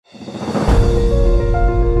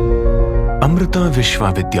Amrita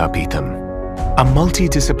Vishwa Vidyapeetham, a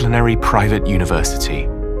multidisciplinary private university,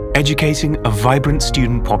 educating a vibrant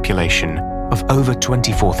student population of over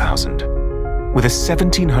 24,000, with a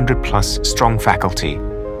 1,700+ strong faculty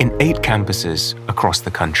in 8 campuses across the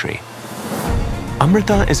country.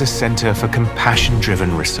 Amrita is a center for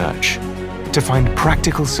compassion-driven research to find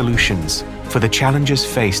practical solutions for the challenges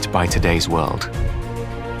faced by today's world.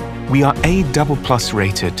 We are A++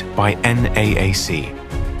 rated by NAAC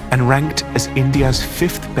and ranked as India's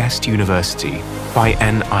 5th best university by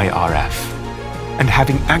NIRF, and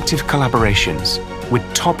having active collaborations with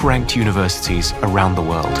top-ranked universities around the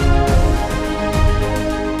world.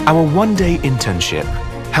 Our one-day internship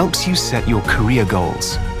helps you set your career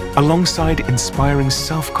goals alongside inspiring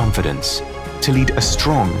self-confidence to lead a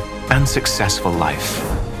strong and successful life.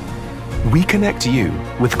 We connect you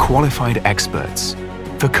with qualified experts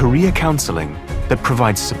for career counseling that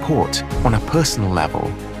provides support on a personal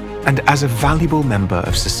level and as a valuable member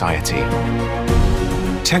of society.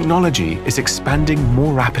 Technology is expanding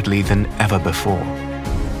more rapidly than ever before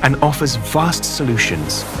and offers vast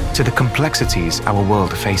solutions to the complexities our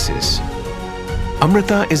world faces.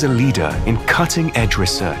 Amrita is a leader in cutting-edge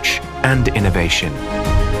research and innovation.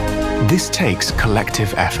 This takes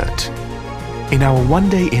collective effort. In our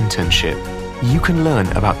one-day internship, you can learn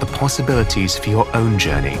about the possibilities for your own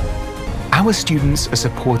journey. Our students are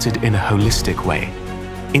supported in a holistic way,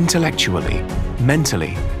 intellectually,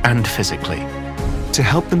 mentally, and physically, to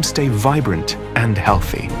help them stay vibrant and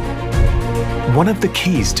healthy. One of the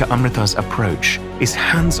keys to Amrita's approach is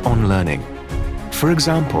hands-on learning. For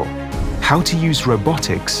example, how to use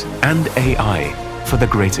robotics and AI for the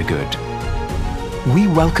greater good. We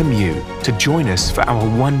welcome you to join us for our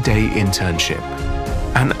one-day internship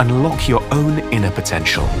and unlock your own inner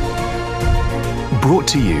potential. Brought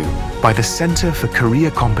to you by the Center for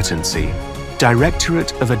Career Competency,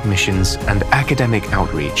 Directorate of Admissions and Academic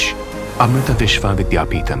Outreach, Amrita Vishwa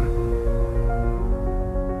Vidyapeetham.